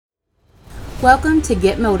Welcome to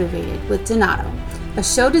Get Motivated with Donato, a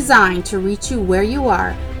show designed to reach you where you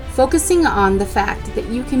are, focusing on the fact that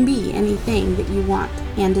you can be anything that you want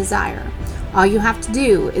and desire. All you have to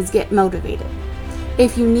do is get motivated.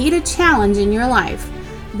 If you need a challenge in your life,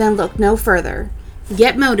 then look no further.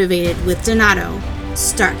 Get Motivated with Donato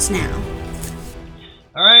starts now.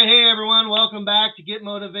 All right, hey everyone, welcome back to Get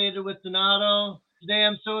Motivated with Donato. Today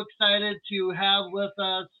I'm so excited to have with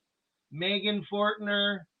us Megan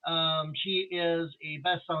Fortner. She is a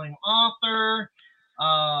best-selling author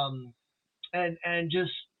and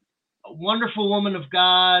just a wonderful woman of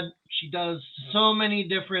God. She does so many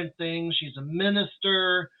different things. She's a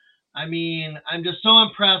minister. I mean, I'm just so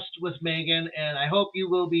impressed with Megan, and I hope you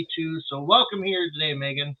will be too. So welcome here today,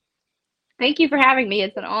 Megan. Thank you for having me.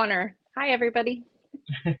 It's an honor. Hi, everybody.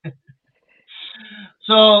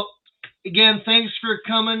 So, again, thanks for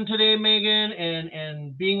coming today, Megan,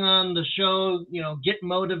 and being on the show. Get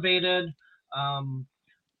motivated.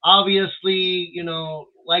 Obviously,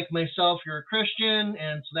 like myself, you're a Christian,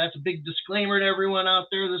 and so that's a big disclaimer to everyone out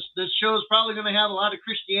there. This show is probably going to have a lot of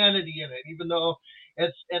Christianity in it, even though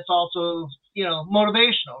it's also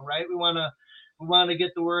motivational, right? We want to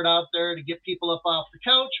get the word out there to get people up off the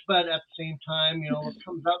couch, but at the same time, what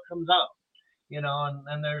comes out comes out.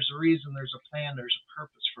 And there's a reason, there's a plan, there's a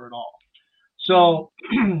purpose for it all. So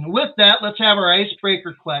with that, let's have our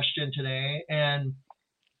icebreaker question today. And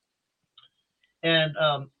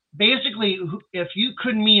basically, if you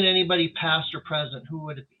could meet anybody past or present, who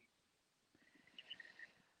would it be?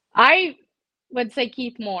 I would say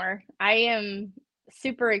Keith Moore. I am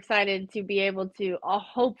super excited to be able to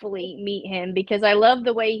hopefully meet him because I love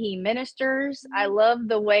the way he ministers. I love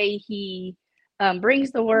the way he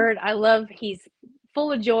brings the word. I love he's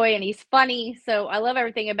full of joy and he's funny. So I love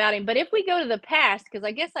everything about him. But if we go to the past, because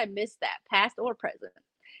I guess I missed that, past or present.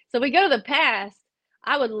 So we go to the past,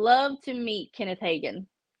 I would love to meet Kenneth Hagin.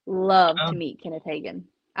 Love to meet Kenneth Hagin.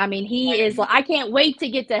 I mean, he is like, I can't wait to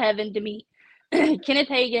get to heaven to meet Kenneth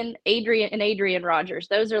Hagin, Adrian Rogers.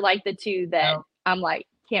 Those are like the two that I'm like,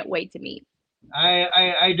 can't wait to meet.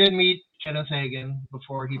 I did meet Kenneth Hagin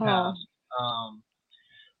before he passed.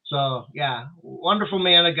 So yeah, wonderful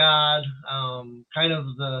man of God. Kind of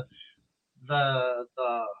the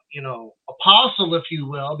apostle, if you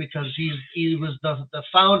will, because he was the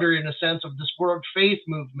founder in a sense of this world faith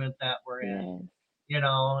movement that we're in.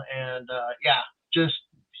 And just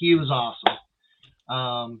he was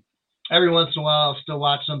awesome. Every once in a while, I'll still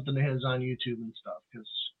watch something of his on YouTube and stuff because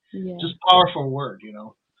just powerful word.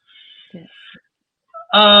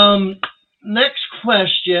 Next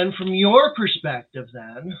question, from your perspective,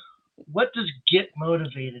 then, what does get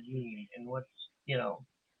motivated mean, and what's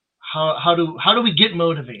how do we get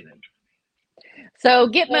motivated? So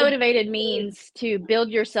get motivated means to build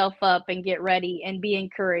yourself up and get ready and be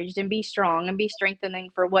encouraged and be strong and be strengthening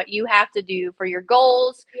for what you have to do for your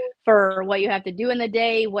goals, for what you have to do in the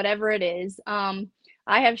day, whatever it is. I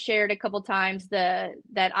have shared a couple times that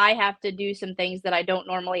I have to do some things that I don't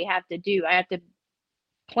normally have to do. I have to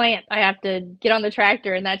plant, I have to get on the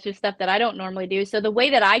tractor, and that's just stuff that I don't normally do. So the way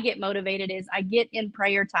that I get motivated is I get in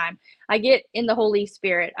prayer time. I get in the Holy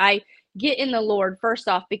Spirit. I get in the Lord first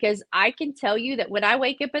off, because I can tell you that when I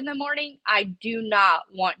wake up in the morning, I do not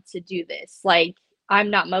want to do this. Like, I'm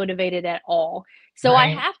not motivated at all. So I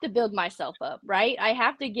have to build myself up, right? I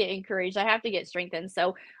have to get encouraged. I have to get strengthened.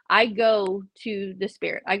 So I go to the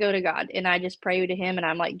Spirit. I go to God and I just pray to him. And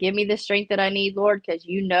I'm like, give me the strength that I need, Lord, because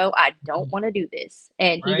I don't want to do this.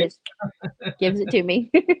 And he just gives it to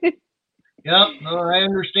me. Yep, no, I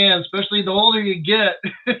understand. Especially the older you get,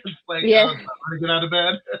 it's like, I want to get out of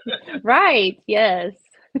bed. Right. Yes.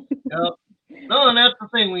 Yep. No, and that's the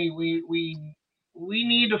thing. We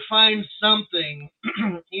need to find something,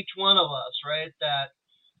 each one of us, right? That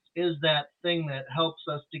is that thing that helps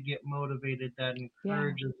us to get motivated, that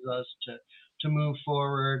encourages us to move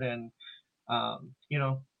forward, and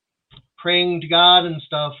praying to God and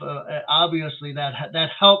stuff. Obviously, that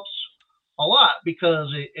helps a lot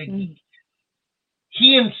because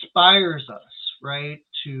he inspires us, right,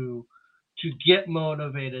 to get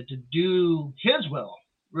motivated, to do his will,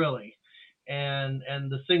 really, and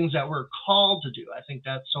the things that we're called to do. I think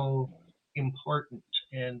that's so important,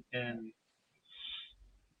 and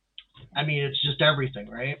I mean, it's just everything,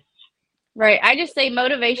 right? Right. I just say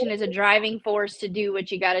motivation is a driving force to do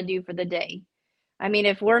what you got to do for the day. I mean,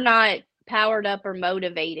 if we're not powered up or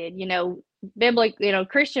motivated, biblical,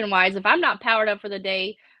 Christian wise, if I'm not powered up for the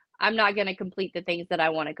day, I'm not going to complete the things that I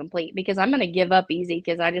want to complete because I'm going to give up easy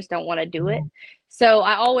because I just don't want to do it. Mhm. So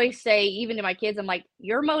I always say, even to my kids, I'm like,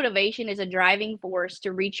 your motivation is a driving force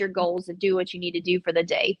to reach your goals and do what you need to do for the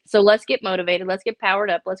day. So let's get motivated. Let's get powered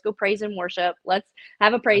up. Let's go praise and worship. Let's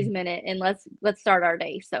have a praise minute and let's start our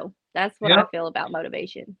day. So that's what I Yep, feel about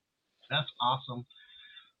motivation. that's awesome.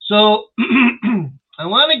 So I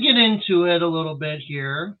want to get into it a little bit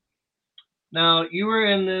here. Now, you were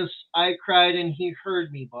in this I Cried and He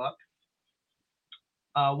Heard Me book,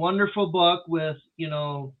 a wonderful book with,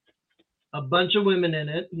 a bunch of women in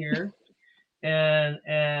it here,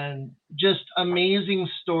 and just amazing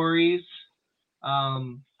stories.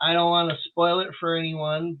 I don't want to spoil it for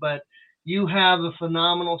anyone, but you have a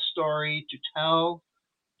phenomenal story to tell,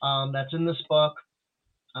 that's in this book,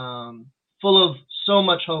 um, full of so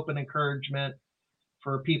much hope and encouragement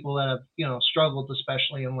for people that have, struggled,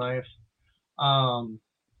 especially in life. Um,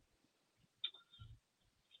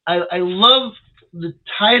 I love the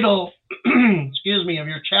title, excuse me, of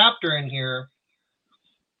your chapter in here.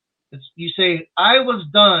 You say, "I was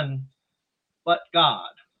done, but God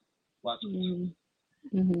wasn't,"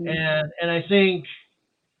 Mm-hmm. and I think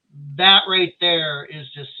that right there is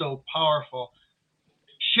just so powerful.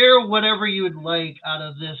 Share whatever you would like out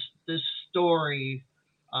of this story,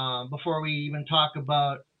 before we even talk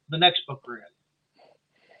about the next book we're in.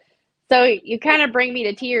 So you kind of bring me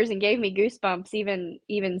to tears and gave me goosebumps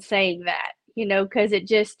even saying that, because it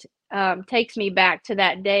just takes me back to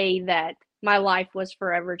that day that my life was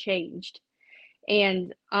forever changed.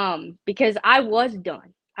 And because I was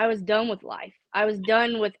done with life. I was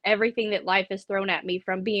done with everything that life has thrown at me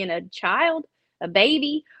from being a child, a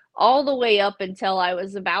baby, all the way up until I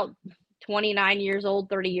was about 29 years old,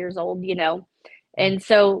 30 years old. And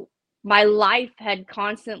so my life had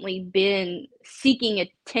constantly been seeking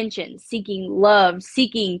attention, seeking love,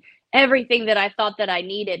 seeking everything that I thought that I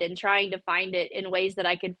needed and trying to find it in ways that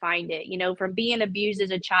I could find it, from being abused as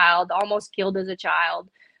a child, almost killed as a child,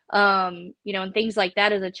 and things like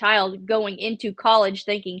that as a child, going into college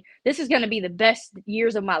thinking this is going to be the best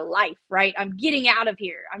years of my life, right? I'm getting out of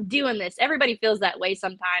here. I'm doing this. Everybody feels that way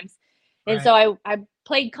sometimes. And so Right, I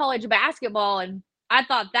played college basketball, and I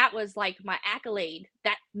thought that was like my accolade,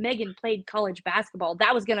 that Megan played college basketball.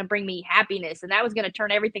 That was going to bring me happiness and that was going to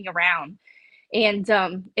turn everything around. And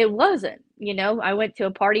it wasn't. I went to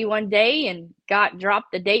a party one day and got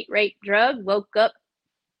dropped the date rape drug, woke up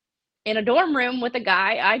in a dorm room with a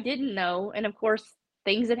guy I didn't know. And of course,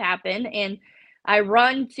 things had happened. And I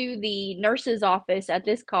run to the nurse's office at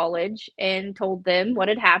this college and told them what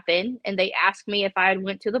had happened. And they asked me if I had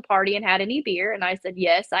went to the party and had any beer. And I said,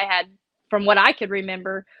 yes, I had, from what I could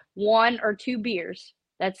remember, 1 or 2 beers.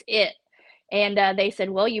 That's it. And they said,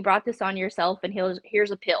 well, you brought this on yourself, and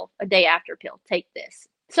here's a pill, a day after pill. Take this.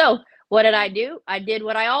 So what did I do? I did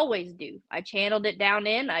what I always do. I channeled it down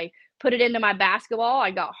in. I put it into my basketball.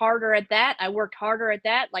 I got harder at that. I worked harder at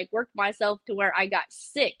that, like worked myself to where I got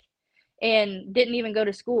sick and didn't even go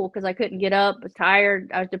to school because I couldn't get up. I was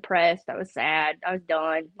tired. I was depressed. I was sad. I was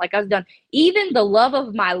done. Like, I was done. Even the love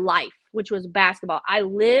of my life, which was basketball. I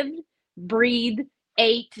lived, breathed,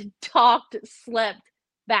 ate, talked, slept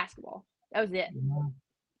basketball. That was it, mhm,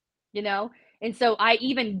 you know? And so I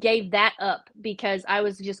even gave that up because I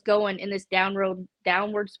was just going in this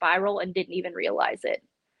downward spiral and didn't even realize it.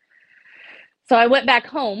 So I went back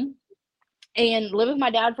home and lived with my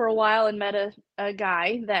dad for a while and met a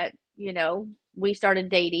guy that, we started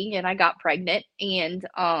dating, and I got pregnant, and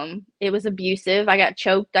it was abusive. I got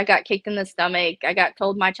choked, I got kicked in the stomach, I got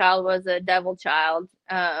told my child was a devil child,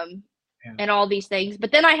 yeah, and all these things.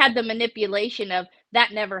 But then I had the manipulation of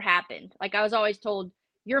that never happened. Like, I was always told,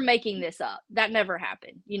 you're making this up. That never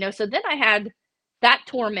happened. So then I had that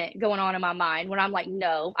torment going on in my mind when I'm like,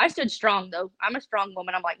 no, I stood strong though. I'm a strong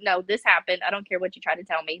woman. I'm like, no, this happened. I don't care what you try to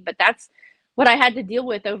tell me. But that's what I had to deal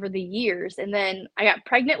with over the years. And then I got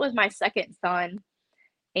pregnant with my second son.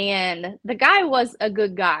 And the guy was a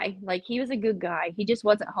good guy. Like, he was a good guy. He just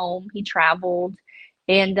wasn't home. He traveled,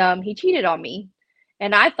 and he cheated on me.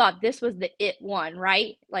 And I thought this was the it one,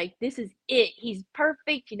 right? Like, this is it. He's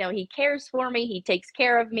perfect. He cares for me. He takes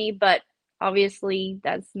care of me. But obviously,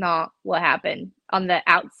 that's not what happened on the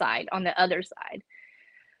outside, on the other side.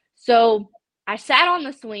 So I sat on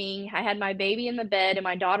the swing. I had my baby in the bed, and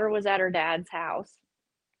my daughter was at her dad's house.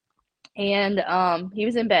 And he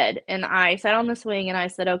was in bed, and I sat on the swing and I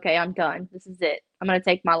said, okay, I'm done. This is it. I'm going to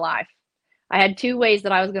take my life. I had 2 ways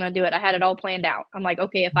that I was going to do it. I had it all planned out. I'm like,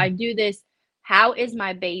 okay, if I do this, how is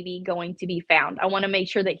my baby going to be found? I want to make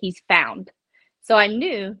sure that he's found. So I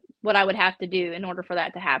knew what I would have to do in order for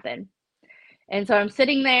that to happen. And so I'm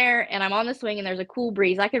sitting there and I'm on the swing and there's a cool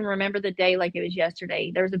breeze. I can remember the day like it was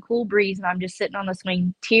yesterday. There's a cool breeze and I'm just sitting on the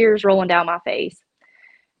swing, tears rolling down my face.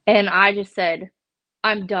 And I just said,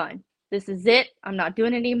 I'm done. This is it. I'm not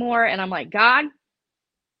doing it anymore. And I'm like, God,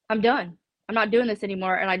 I'm done. I'm not doing this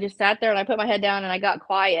anymore. And I just sat there and I put my head down and I got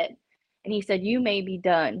quiet. And he said, you may be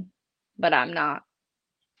done, but I'm not.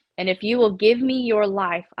 And if you will give me your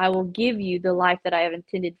life, I will give you the life that I have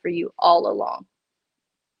intended for you all along.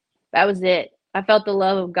 That was it. I felt the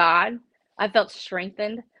love of God. I felt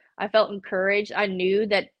strengthened. I felt encouraged. I knew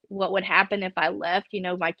that what would happen if I left,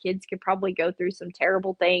 my kids could probably go through some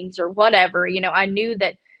terrible things or whatever. I knew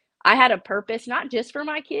that I had a purpose, not just for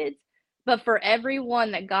my kids, but for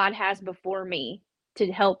everyone that God has before me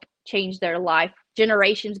to help change their life,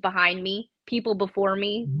 generations behind me, people before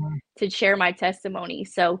me, to share my testimony.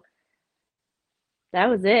 So that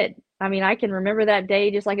was it. I mean, I can remember that day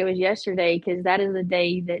just like it was yesterday because that is the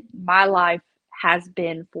day that my life has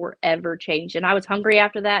been forever changed. And I was hungry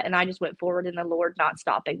after that, and I just went forward in the Lord, not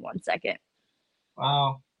stopping 1 second.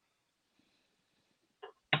 Wow.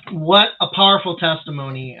 What a powerful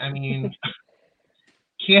testimony. I mean,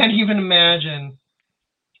 can't even imagine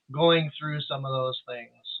going through some of those things.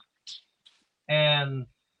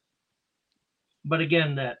 But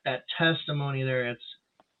again, that testimony there, it's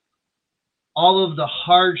all of the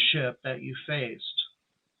hardship that you faced,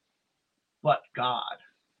 but God.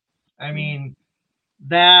 I mean,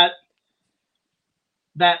 that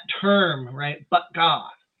term, right? But God.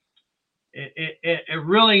 It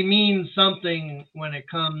really means something when it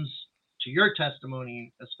comes to your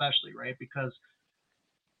testimony, especially, right? Because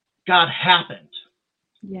God happened.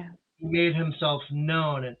 Yeah. He made himself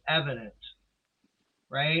known and evident,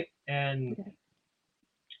 right? And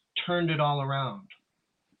turned it all around.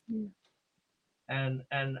 Yeah. And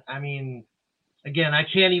I mean, again, I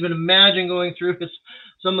can't even imagine going through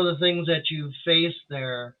some of the things that you faced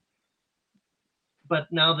there.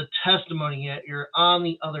 But now the testimony, yet you're on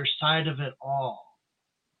the other side of it all.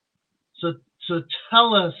 So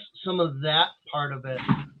tell us some of that part of it,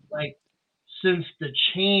 like since the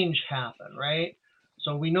change happened, right?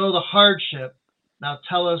 So we know the hardship. Now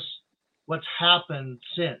tell us what's happened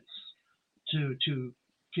since to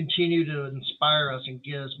continue to inspire us and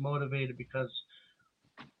get us motivated, because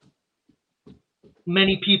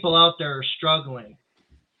many people out there are struggling,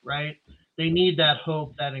 right? They need that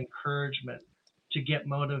hope, that encouragement to get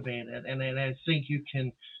motivated. And I think you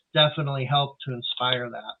can definitely help to inspire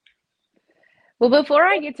that. Well, before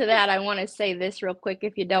I get to that, I want to say this real quick,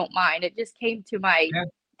 if you don't mind. It just came to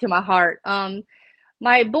my heart.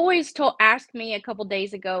 My boys asked me a couple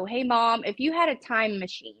days ago, "Hey, Mom, if you had a time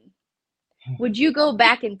machine, would you go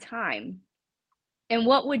back in time? And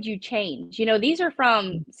what would you change?" These are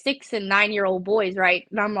from 6 and 9-year-old boys, right?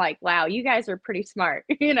 And I'm like, wow, you guys are pretty smart,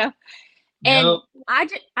 And Yep.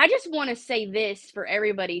 I just want to say this for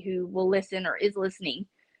everybody who will listen or is listening.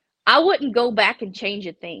 I wouldn't go back and change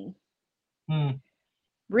a thing.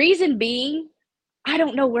 Reason being, I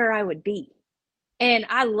don't know where I would be. And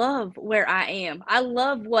I love where I am. I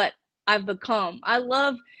love what I've become. I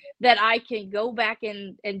love that I can go back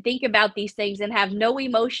and think about these things and have no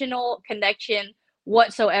emotional connection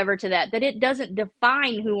whatsoever to that it doesn't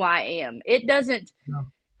define who I am. It doesn't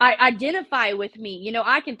I identify with me.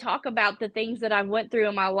 I can talk about the things that I went through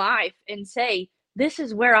in my life and say, this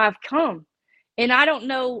is where I've come. And I don't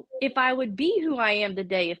know if I would be who I am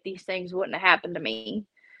today if these things wouldn't have happened to me.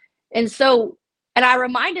 And I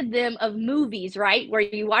reminded them of movies, right? Where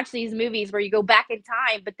you watch these movies where you go back in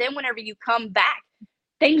time, but then whenever you come back,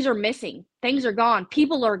 things are missing. Things are gone.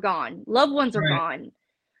 People are gone. Loved ones are gone,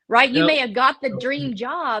 right? You may have got the dream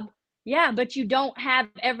job, yeah, but you don't have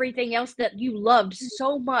everything else that you loved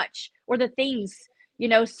so much, or the things,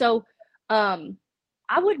 so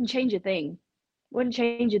I wouldn't change a thing. Wouldn't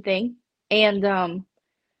change a thing. And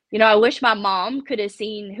I wish my mom could have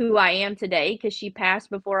seen who I am today because she passed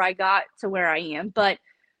before I got to where I am. But,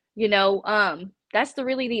 that's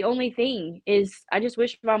really the only thing is I just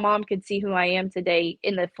wish my mom could see who I am today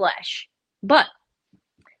in the flesh. But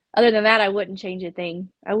other than that, I wouldn't change a thing.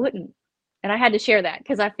 I wouldn't. And I had to share that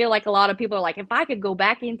because I feel like a lot of people are like, if I could go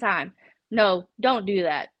back in time. No, don't do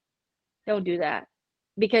that. Don't do that.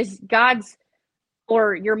 Because God's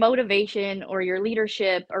or your motivation or your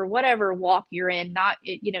leadership or whatever walk you're in, not,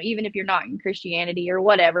 even if you're not in Christianity or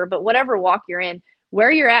whatever, but whatever walk you're in,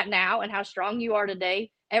 where you're at now and how strong you are today,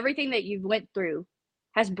 everything that you've went through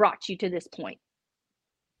has brought you to this point.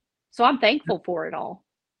 So I'm thankful for it all.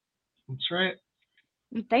 That's right.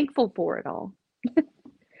 I'm thankful for it all.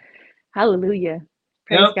 Hallelujah.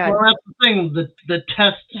 Praise God. Well, that's the thing. The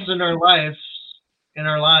tests in our lives,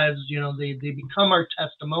 they become our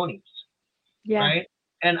testimonies. Yeah. right?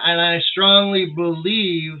 And I strongly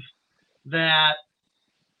believe that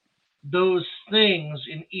those things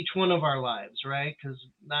in each one of our lives, right? Because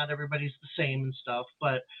not everybody's the same and stuff,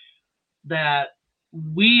 but that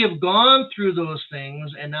we have gone through those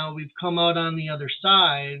things and now we've come out on the other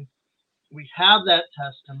side. We have that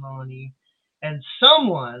testimony, and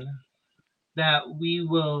someone that we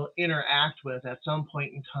will interact with at some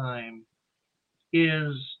point in time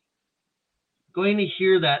is going to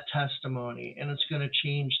hear that testimony and it's going to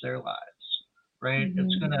change their lives, right?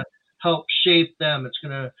 It's going to help shape them. It's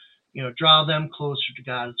going to, draw them closer to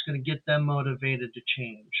God. It's going to get them motivated to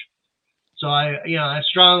change. So I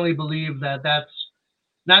strongly believe that that's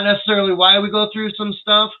not necessarily why we go through some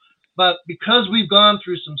stuff, but because we've gone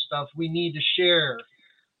through some stuff, we need to share,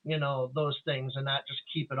 those things and not just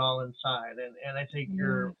keep it all inside. And I think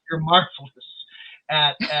you're marvelous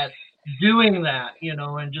at doing that,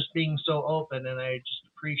 and just being so open. And I just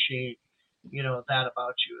appreciate, that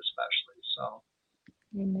about you especially. So,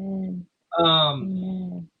 Amen. um,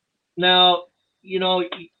 Amen. now, you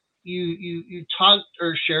talked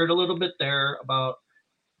or shared a little bit there about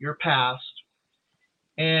your past,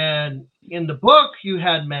 and in the book you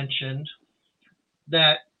had mentioned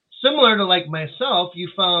that similar to like myself, you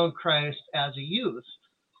found Christ as a youth,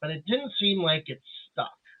 but it didn't seem like it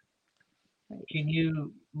stuck. Right. Can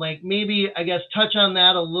you like maybe I guess touch on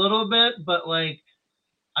that a little bit, but like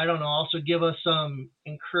I don't know, also give us some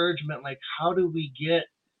encouragement, like how do we get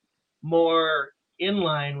more in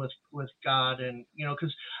line with God, and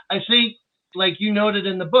because I think like you noted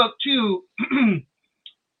in the book too,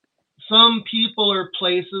 some people or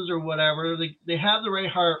places or whatever, they have the right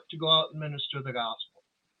heart to go out and minister the gospel,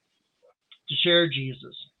 to share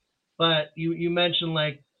Jesus. But you mentioned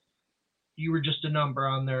like you were just a number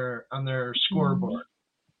on their scoreboard,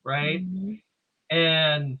 right?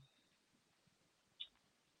 And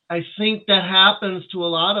I think that happens to a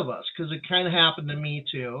lot of us because it kind of happened to me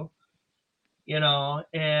too,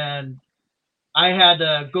 and I had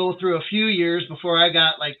to go through a few years before I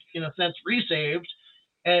got like in a sense resaved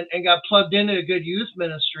and got plugged into a good youth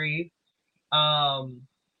ministry,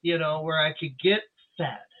 where I could get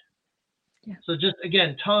fed. Yeah. So just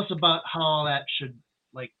again, tell us about how that should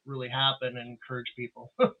like really happen and encourage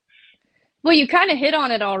people. Well, you kind of hit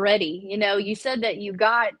on it already. You said that you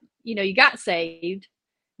got saved,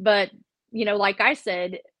 but like I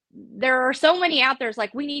said, there are so many out there. It's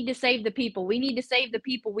like we need to save the people. We need to save the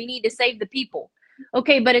people. We need to save the people.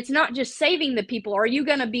 Okay, but it's not just saving the people. Are you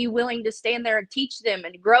going to be willing to stand there and teach them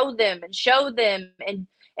and grow them and show them and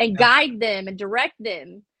Yeah. guide them and direct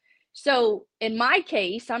them? So in my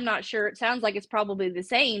case, I'm not sure. It sounds like it's probably the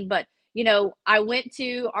same, but I went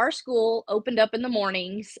to our school, opened up in the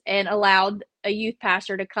mornings, and allowed a youth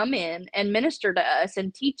pastor to come in and minister to us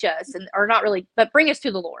and teach us, and or not really, but bring us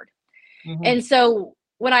to the Lord. Mm-hmm. And so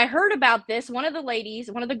when I heard about this, one of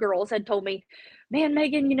the girls had told me, "Man,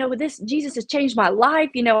 Megan, this Jesus has changed my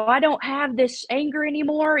life. I don't have this anger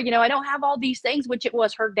anymore. I don't have all these things," which it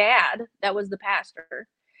was her dad that was the pastor.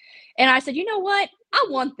 And I said, "You know what? I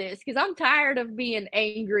want this because I'm tired of being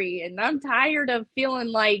angry and I'm tired of feeling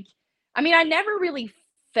like, I never really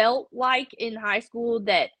felt like in high school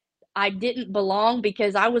that I didn't belong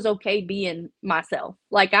because I was okay being myself.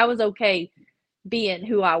 Like I was okay being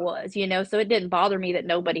who I was. So it didn't bother me that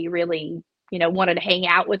nobody really, wanted to hang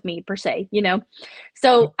out with me per se.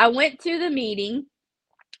 So I went to the meeting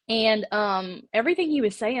and everything he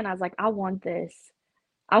was saying, I was like, I want this.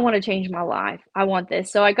 I want to change my life. I want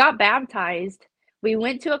this. So I got baptized. We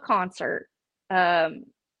went to a concert. Um,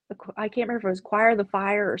 I can't remember if it was Choir of the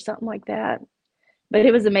Fire or something like that, but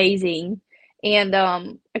it was amazing. And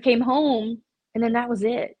I came home, and then that was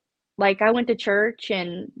it. Like I went to church,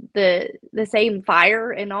 and the same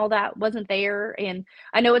fire and all that wasn't there. And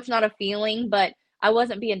I know it's not a feeling, but I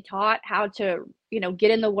wasn't being taught how to,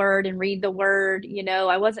 get in the Word and read the Word.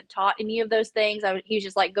 I wasn't taught any of those things. He was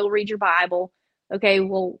just like, "Go read your Bible." Okay,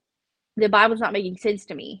 well, the Bible's not making sense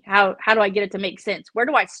to me. How do I get it to make sense? Where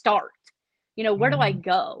do I start? Where do I Mm-hmm.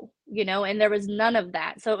 go? And there was none of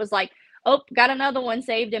that. So it was like, oh, got another one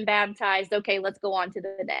saved and baptized. Okay, let's go on to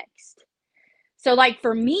the next. So, like,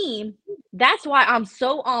 for me, that's why I'm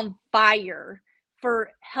so on fire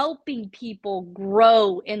for helping people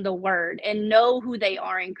grow in the Word and know who they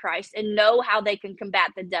are in Christ and know how they can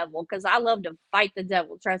combat the devil. Because I love to fight the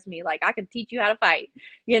devil. Trust me, like I can teach you how to fight.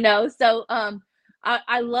 So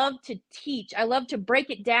I love to teach. I love to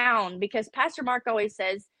break it down because Pastor Mark always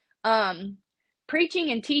says, um,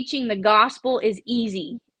 preaching and teaching the gospel is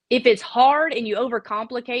easy. If it's hard and you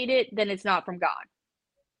overcomplicate it, then it's not from God.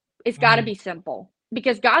 It's gotta Mm-hmm. be simple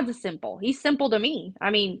because God's simple. He's simple to me.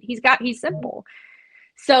 He's simple.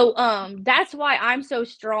 So that's why I'm so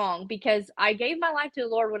strong, because I gave my life to the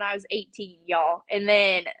Lord when I was 18, y'all. And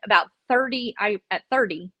then about 30, at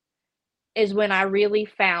 30 is when I really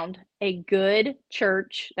found a good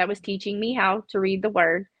church that was teaching me how to read the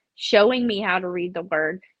word, showing me how to read the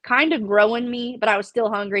word, kind of growing me, but I was still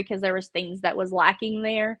hungry because there was things that was lacking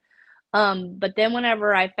there. But then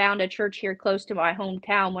whenever I found a church here close to my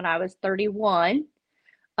hometown when I was 31,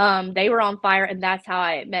 they were on fire, and that's how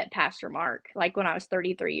I met Pastor Mark. Like when I was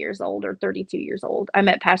 33 years old or 32 years old, I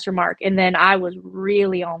met Pastor Mark, and then I was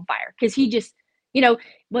really on fire because he just,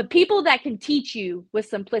 with people that can teach you with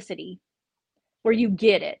simplicity, where you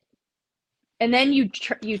get it, and then you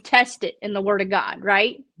test it in the Word of God,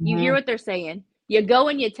 right? You hear what they're saying, you go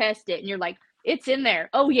and you test it, and you're like, it's in there.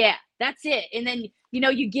 Oh yeah, that's it. And then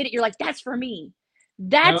you get it. You're like, that's for me.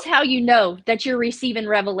 That's how you know that you're receiving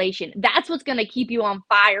revelation. That's what's going to keep you on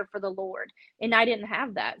fire for the Lord. And I didn't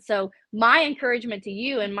have that. So my encouragement to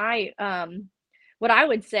you, and my what I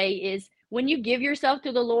would say is, when you give yourself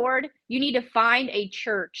to the Lord, you need to find a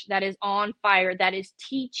church that is on fire, that is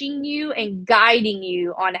teaching you and guiding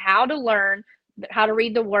you on how to learn, how to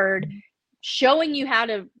read the word, showing you how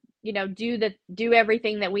to, do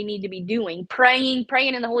everything that we need to be doing, praying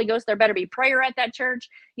in the Holy Ghost. There better be prayer at that church.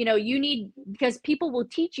 You need, because people will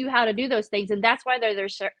teach you how to do those things. And that's why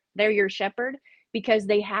they're your shepherd, because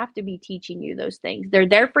they have to be teaching you those things. They're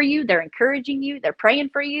there for you. They're encouraging you. They're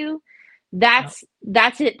praying for you. That's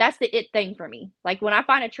it. That's the it thing for me. Like when I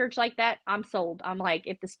find a church like that, I'm sold. I'm like,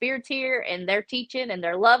 if the Spirit's here and they're teaching and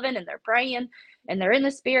they're loving and they're praying and they're in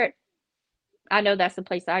the Spirit, I know that's the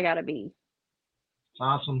place I gotta be.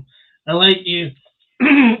 Awesome. I like you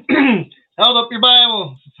held up your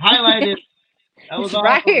Bible, highlighted. That was awesome.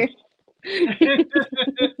 Right here.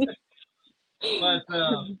 But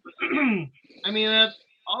I mean, that's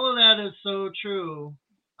all of that is so true.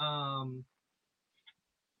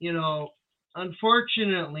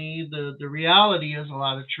 Unfortunately, the reality is a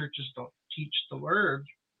lot of churches don't teach the word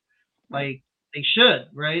like they should,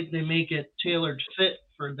 right? They make it tailored fit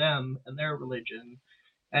for them and their religion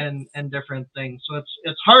and different things. So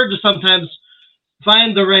it's hard to sometimes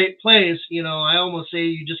find the right place. I almost say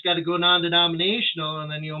you just got to go non-denominational,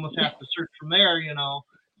 and then you almost have to search from there.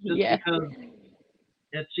 Just because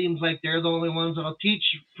it seems like they're the only ones that'll teach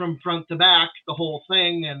from front to back the whole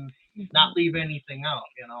thing and not leave anything out.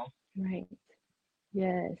 Right.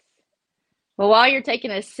 Yes. Well, while you're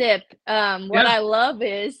taking a sip, what I love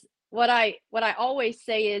is what I always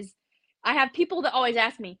say is, I have people that always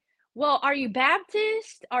ask me, well, are you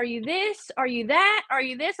Baptist? Are you this? Are you that? Are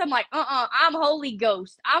you this? I'm like, I'm Holy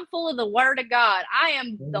Ghost. I'm full of the Word of God. I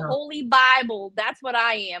am the Holy Bible. That's what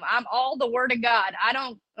I am. I'm all the Word of God.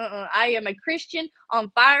 I am a Christian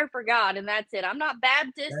on fire for God, and that's it. I'm not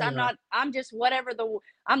Baptist. I'm just whatever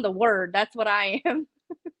I'm the Word. That's what I am.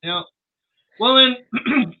 Yeah. Well,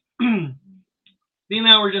 then, being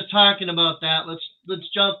that we're just talking about that, let's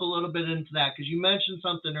jump a little bit into that, because you mentioned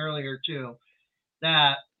something earlier too,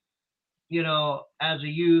 that as a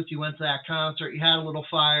youth you went to that concert, you had a little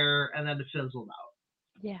fire, and then it fizzled out.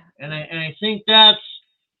 Yeah. And I think that's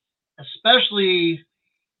especially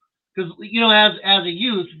because as a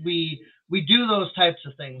youth we do those types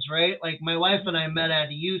of things, right? Like my wife and I met at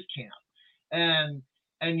a youth camp,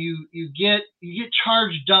 and you get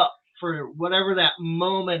charged up for whatever that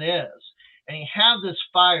moment is, and you have this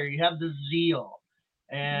fire, you have this zeal,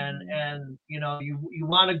 and you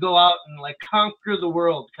want to go out and like conquer the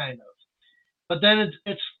world kind of, but then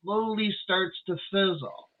it slowly starts to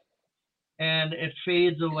fizzle and it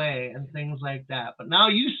fades away and things like that. But now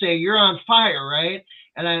you say you're on fire, right?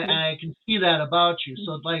 And I can see that about you.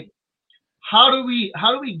 So it's like, how do we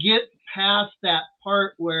get past that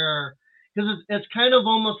part where, because it's kind of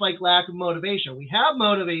almost like lack of motivation. We have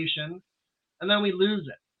motivation and then we lose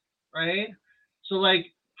it, right? So like,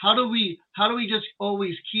 how do we just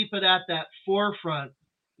always keep it at that forefront,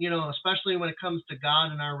 especially when it comes to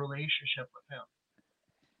God and our relationship with Him?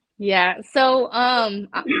 Yeah. So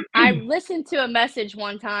I listened to a message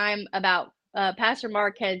one time about Pastor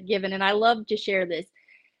Mark had given, and I love to share this.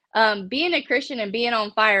 Being a Christian and being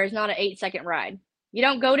on fire is not an 8-second ride. You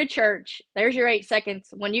don't go to church, there's your 8 seconds.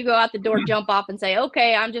 When you go out the door, jump off and say,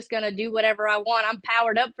 okay, I'm just going to do whatever I want. I'm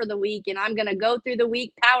powered up for the week, and I'm going to go through the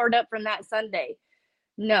week powered up from that Sunday.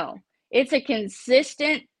 No, it's a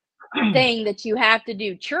consistent thing that you have to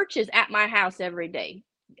do. Church is at my house every day.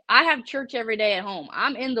 I have church every day at home.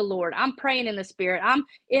 I'm in the Lord. I'm praying in the Spirit. I'm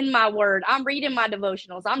in my word. I'm reading my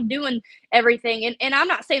devotionals. I'm doing everything. And I'm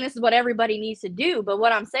not saying this is what everybody needs to do, but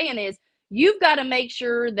what I'm saying is, you've got to make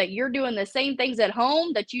sure that you're doing the same things at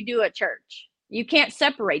home that you do at church. You can't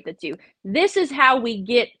separate the two. This is how we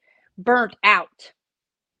get burnt out.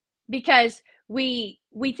 because we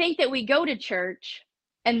think that we go to church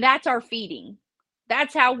and that's our feeding.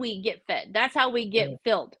 That's how we get fed. That's how we get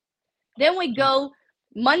filled. Then we go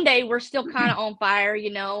Monday, we're still kind of on fire,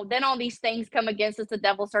 Then all these things come against us. The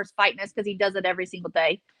devil starts fighting us because he does it every single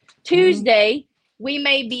day. Tuesday, we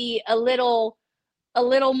may be a little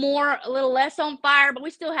less on fire, but we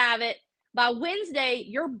still have it. By Wednesday,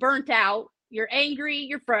 you're burnt out, you're angry,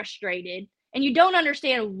 you're frustrated, and you don't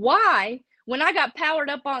understand why when I got powered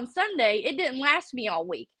up on Sunday, it didn't last me all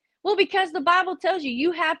week. Well, because the Bible tells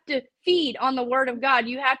you have to feed on the word of God.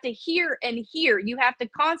 You have to hear and hear. You have to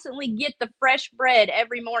constantly get the fresh bread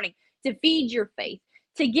every morning to feed your faith,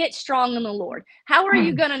 to get strong in the Lord. How are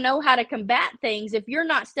you going to know how to combat things if you're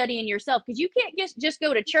not studying yourself? Because you can't just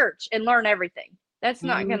go to church and learn everything. That's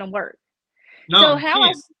not going to work. No, so how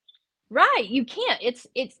else? Right, you can't.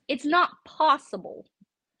 It's not possible.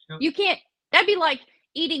 Yep. You can't. That'd be like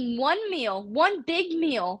eating one big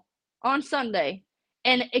meal on Sunday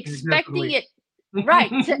and expecting it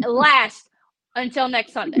to last until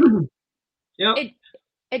next Sunday. Yep.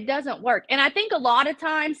 It doesn't work. And I think a lot of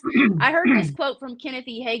times, I heard this quote from Kenneth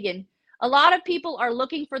E. Hagin. A lot of people are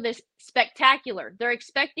looking for this spectacular. They're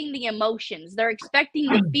expecting the emotions. They're expecting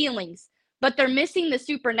the feelings, but they're missing the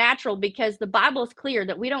supernatural because the Bible is clear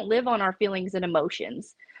that we don't live on our feelings and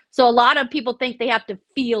emotions. So a lot of people think they have to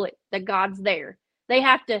feel it, that God's there. They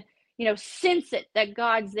have to, sense it, that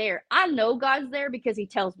God's there. I know God's there because he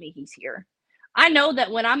tells me he's here. I know that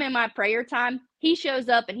when I'm in my prayer time, he shows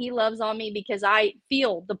up and he loves on me because I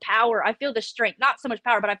feel the power. I feel the strength, not so much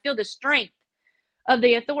power, but I feel the strength of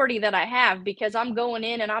the authority that I have because I'm going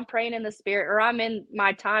in and I'm praying in the Spirit, or I'm in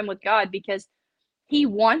my time with God because he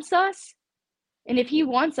wants us. And if he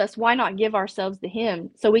wants us, why not give ourselves to him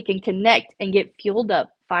so we can connect and get fueled up,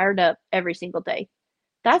 fired up every single day?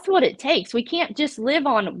 That's what it takes. We can't just live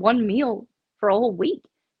on one meal for a whole week.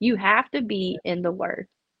 You have to be in the word.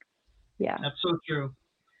 Yeah. That's so true.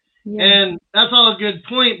 Yeah. And that's all a good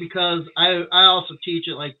point because I also teach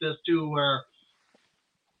it like this too, where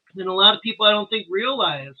a lot of people I don't think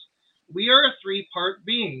realize we are a 3-part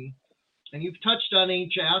being. And you've touched on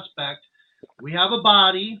each aspect. We have a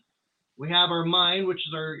body. We have our mind, which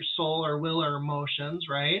is our soul, our will, our emotions,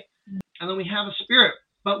 right? And then we have a spirit.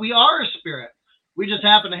 But we are a spirit. We just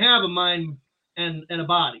happen to have a mind and a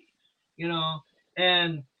body,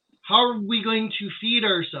 And how are we going to feed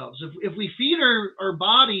ourselves? If we feed our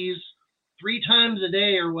bodies 3 times a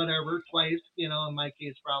day or whatever, twice, in my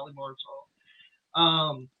case, probably more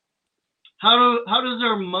so. How does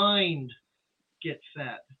our mind get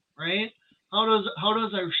fed, right? How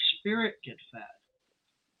does our spirit get fed?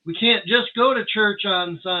 We can't just go to church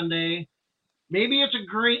on Sunday. Maybe it's a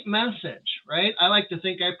great message, right? I like to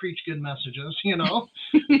think I preach good messages,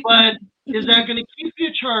 but is that going to keep you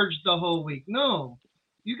charged the whole week? No.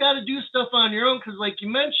 You got to do stuff on your own because like you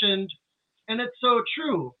mentioned, and it's so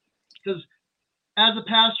true, because as a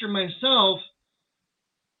pastor myself,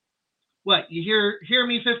 you hear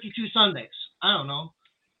me 52 Sundays. I don't know.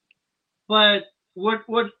 But what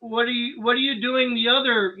are you doing the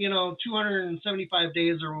other 275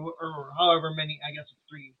 days or however many, I guess it's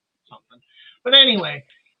 3 something. But anyway,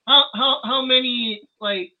 how many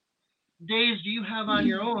days do you have on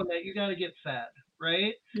your own that you got to get fed,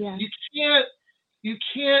 right? Yeah. You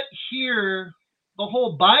can't hear the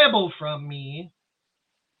whole Bible from me,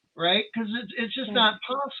 right? Because it's just not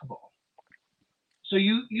possible. So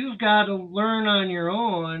you've got to learn on your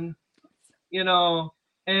own,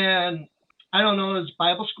 and I don't know, is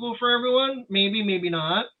Bible school for everyone? Maybe, maybe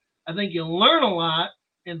not. I think you learn a lot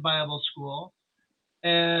in Bible school,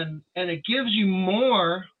 and it gives you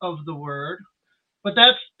more of the word, but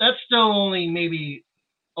that's still only maybe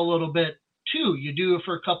a little bit too. You do it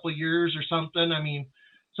for a couple of years or something. I mean,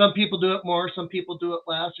 some people do it more, some people do it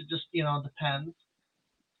less. It just, depends.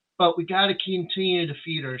 But we got to continue to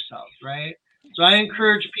feed ourselves, right? So I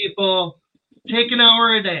encourage people, take an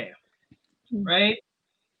hour a day, right?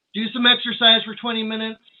 Do some exercise for 20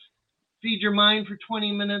 minutes, feed your mind for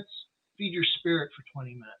 20 minutes, feed your spirit for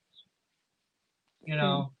 20 minutes.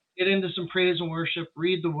 Get into some praise and worship,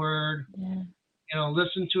 read the word,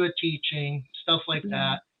 listen to a teaching, stuff like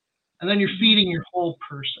that. And then you're feeding your whole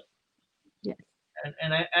person. Yeah.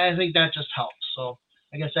 And I think that just helps. So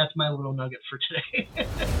I guess that's my little nugget for today.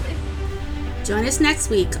 Join us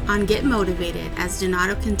next week on Get Motivated as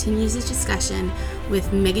Donato continues his discussion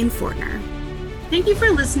with Megan Fortner. Thank you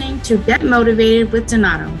for listening to Get Motivated with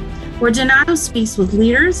Donato, where Donato speaks with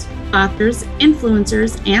leaders, authors,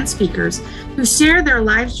 influencers, and speakers who share their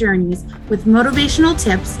life's journeys with motivational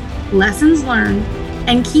tips, lessons learned,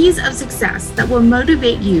 and keys of success that will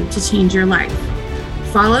motivate you to change your life.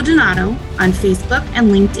 Follow Donato on Facebook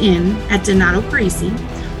and LinkedIn at Donato Parisi,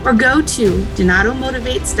 or go to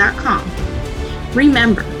donatomotivates.com.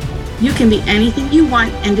 Remember, you can be anything you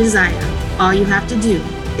want and desire. All you have to do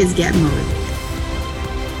is get motivated.